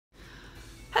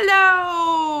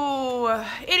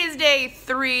it is day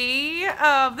 3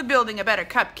 of the Building a Better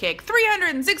Cupcake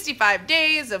 365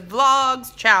 Days of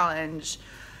Vlogs Challenge.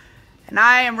 And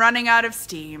I am running out of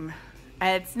steam.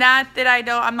 And it's not that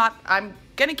I'm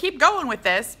gonna keep going with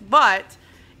this, but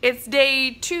it's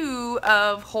day 2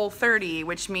 of Whole30,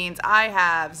 which means I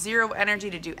have zero energy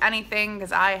to do anything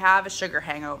because I have a sugar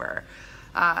hangover.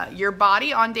 Your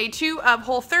body on day 2 of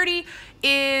Whole30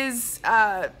 is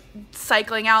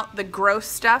cycling out the gross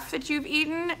stuff that you've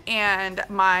eaten, and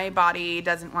my body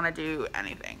doesn't want to do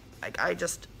anything. Like,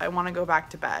 I want to go back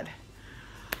to bed.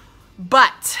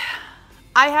 But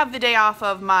I have the day off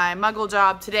of my muggle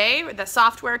job today with the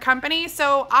software company,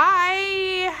 so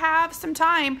I have some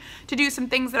time to do some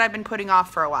things that I've been putting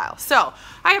off for a while. So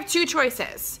I have 2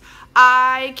 choices.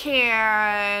 I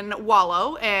can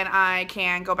wallow and I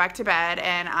can go back to bed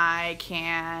and I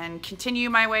can continue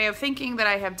my way of thinking that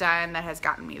I have done that has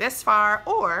gotten me this far,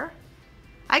 or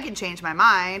I can change my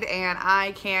mind and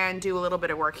I can do a little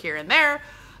bit of work here and there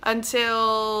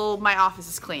until my office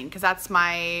is clean, because that's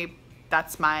my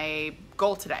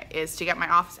goal today, is to get my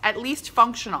office at least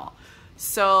functional.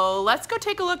 So let's go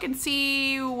take a look and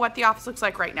see what the office looks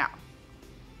like right now.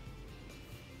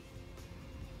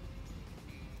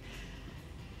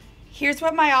 Here's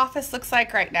what my office looks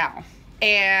like right now.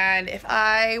 And if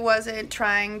I wasn't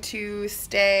trying to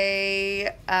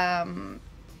stay, I'm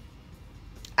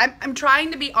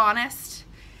trying to be honest,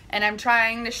 and I'm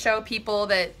trying to show people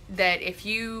that if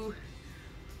you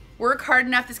work hard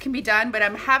enough, this can be done, but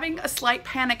I'm having a slight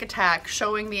panic attack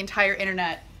showing the entire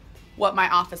internet what my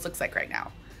office looks like right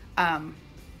now.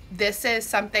 This is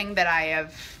something that I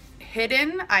have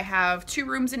hidden. I have 2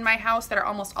 rooms in my house that are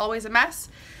almost always a mess,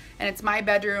 and it's my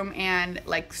bedroom and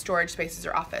like storage spaces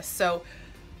or office. So,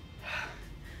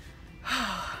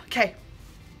 okay.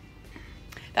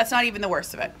 That's not even the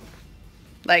worst of it.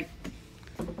 Like,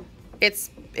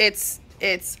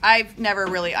 I've never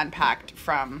really unpacked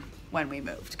from when we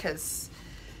moved, because,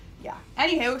 yeah.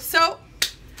 Anywho, so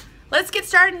let's get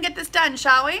started and get this done,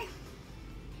 shall we?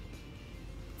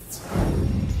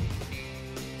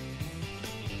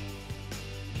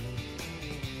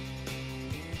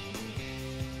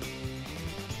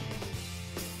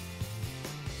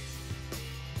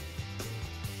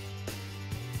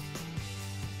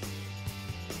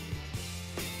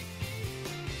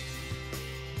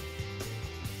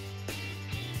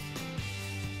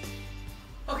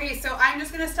 Okay, so I'm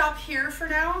just gonna stop here for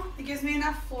now. It gives me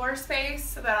enough floor space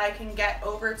so that I can get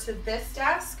over to this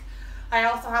desk. I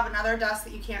also have another desk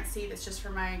that you can't see that's just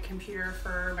for my computer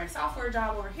for my software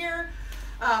job over here.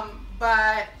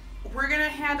 But we're gonna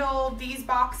handle these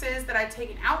boxes that I've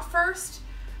taken out first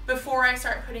before I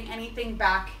start putting anything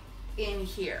back in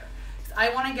here.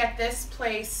 I wanna get this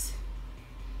place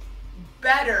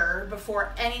better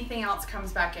before anything else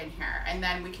comes back in here. And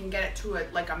then we can get it to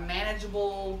a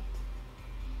manageable,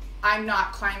 I'm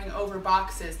not climbing over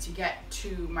boxes to get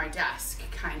to my desk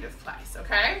kind of place,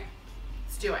 okay?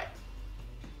 Let's do it.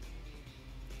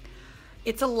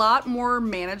 It's a lot more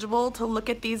manageable to look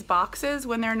at these boxes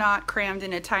when they're not crammed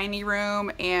in a tiny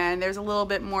room, and there's a little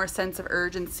bit more sense of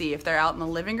urgency if they're out in the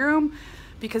living room,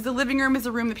 because the living room is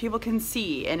a room that people can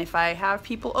see, and if I have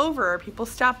people over or people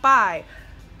stop by,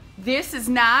 this is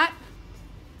not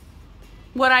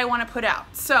what I want to put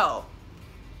out. So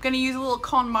I'm gonna use a little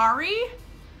KonMari.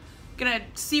 Gonna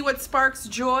see what sparks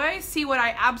joy, see what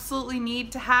I absolutely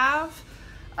need to have,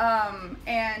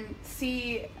 and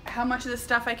see how much of this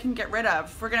stuff I can get rid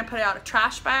of. We're gonna put out a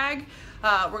trash bag,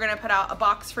 we're gonna put out a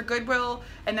box for Goodwill,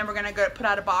 and then we're gonna go put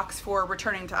out a box for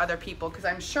returning to other people, because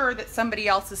I'm sure that somebody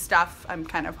else's stuff, I'm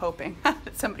kind of hoping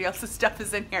that somebody else's stuff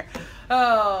is in here.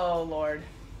 Oh Lord.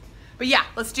 But yeah,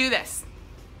 let's do this.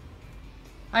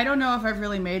 I don't know if I've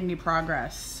really made any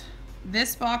progress.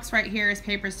 This box right here is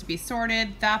papers to be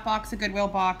sorted. That box, a Goodwill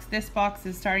box. This box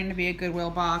is starting to be a Goodwill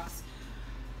box.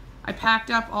 I packed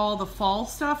up all the fall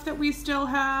stuff that we still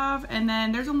have, and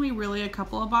then there's only really a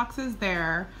couple of boxes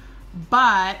there,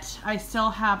 but I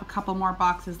still have a couple more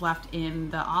boxes left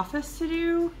in the office to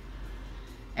do,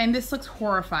 and this looks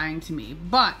horrifying to me,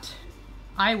 but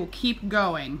I will keep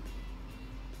going.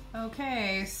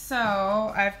 Okay,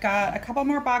 so I've got a couple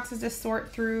more boxes to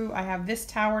sort through. I have this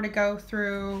tower to go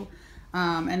through.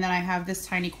 And then I have this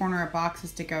tiny corner of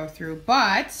boxes to go through,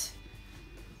 but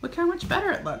look how much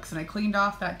better it looks. And I cleaned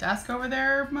off that desk over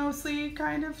there mostly,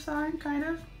 kind of.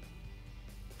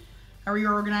 I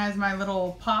reorganized my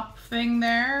little pop thing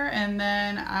there, and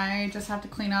then I just have to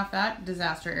clean off that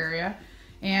disaster area.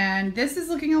 And this is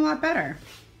looking a lot better.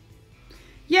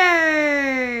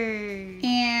 Yay!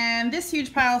 And this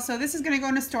huge pile, so this is gonna go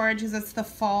into storage because it's the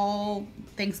fall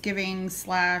Thanksgiving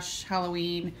 /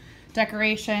 Halloween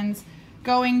decorations.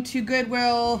 going to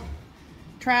Goodwill,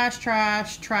 trash,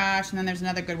 trash, trash, and then there's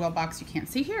another Goodwill box you can't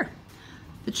see here.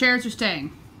 The chairs are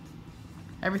staying.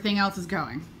 Everything else is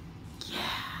going.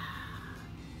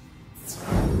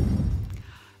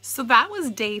 So that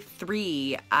was day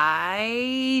 3.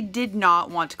 I did not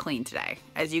want to clean today.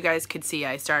 As you guys could see,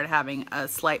 I started having a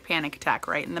slight panic attack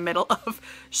right in the middle of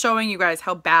showing you guys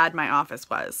how bad my office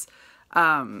was.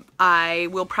 I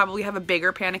will probably have a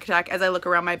bigger panic attack as I look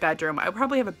around my bedroom. I'll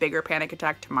probably have a bigger panic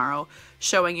attack tomorrow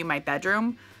showing you my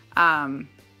bedroom.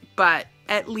 But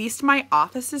at least my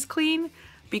office is clean,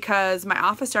 because my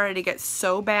office started to get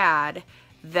so bad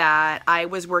that I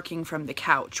was working from the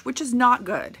couch, which is not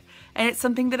good. And it's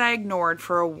something that I ignored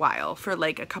for a while, for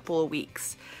like a couple of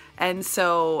weeks. And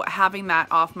so having that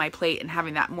off my plate and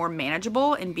having that more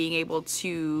manageable and being able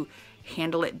to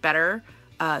handle it better,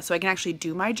 so I can actually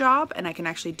do my job and I can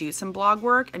actually do some blog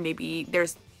work, and maybe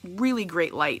there's really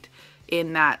great light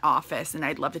in that office and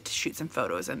I'd love to shoot some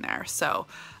photos in there. So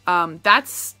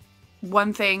that's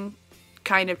one thing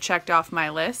kind of checked off my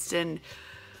list, and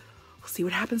we'll see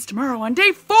what happens tomorrow on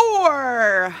day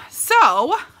 4.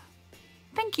 So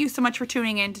thank you so much for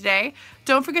tuning in today.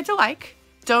 Don't forget to like,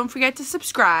 don't forget to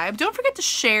subscribe, don't forget to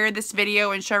share this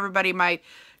video and show everybody my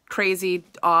crazy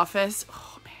office.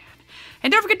 Oh man.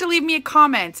 And don't forget to leave me a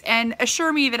comment and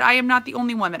assure me that I am not the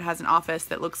only one that has an office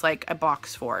that looks like a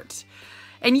box fort.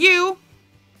 And you,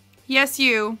 yes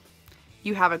you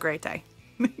have a great day.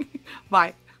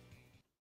 Bye.